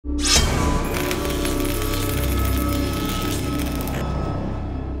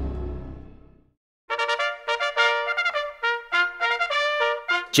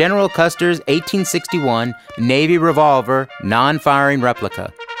General Custer's 1861 Navy Revolver non-firing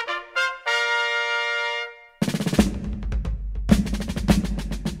replica.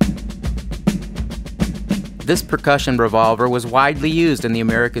 This percussion revolver was widely used in the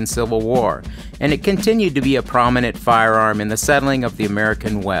American Civil War, and it continued to be a prominent firearm in the settling of the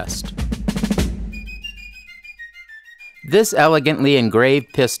American West. This elegantly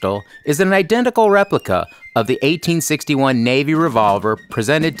engraved pistol is an identical replica of the 1861 Navy revolver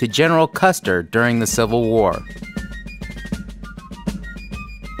presented to General Custer during the Civil War.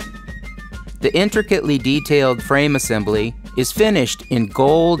 The intricately detailed frame assembly is finished in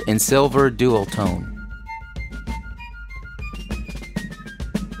gold and silver dual tone.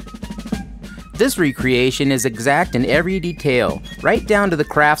 This recreation is exact in every detail, right down to the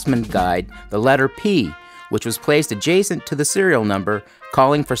craftsman guide, the letter P, which was placed adjacent to the serial number,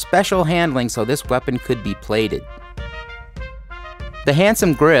 calling for special handling so this weapon could be plated. The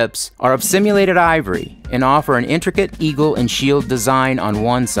handsome grips are of simulated ivory and offer an intricate eagle and shield design on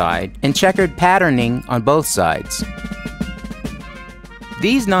one side and checkered patterning on both sides.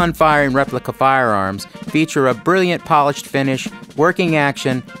 These non-firing replica firearms feature a brilliant polished finish, working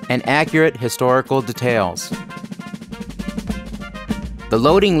action, and accurate historical details. The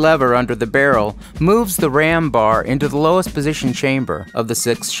loading lever under the barrel moves the ram bar into the lowest position chamber of the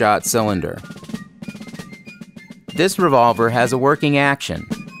 6-shot cylinder. This revolver has a working action.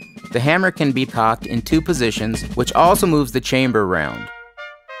 The hammer can be cocked in 2 positions, which also moves the chamber round.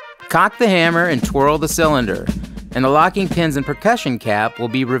 Cock the hammer and twirl the cylinder, and the locking pins and percussion cap will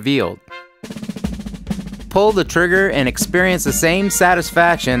be revealed. Pull the trigger and experience the same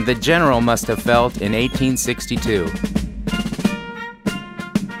satisfaction the General must have felt in 1862.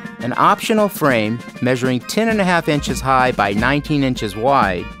 An optional frame measuring 10.5 inches high by 19 inches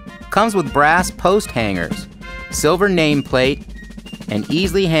wide comes with brass post hangers, silver nameplate, and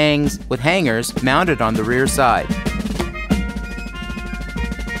easily hangs with hangers mounted on the rear side.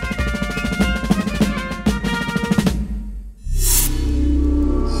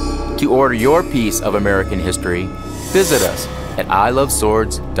 To order your piece of American history, visit us at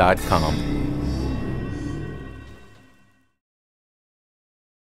iloveswords.com.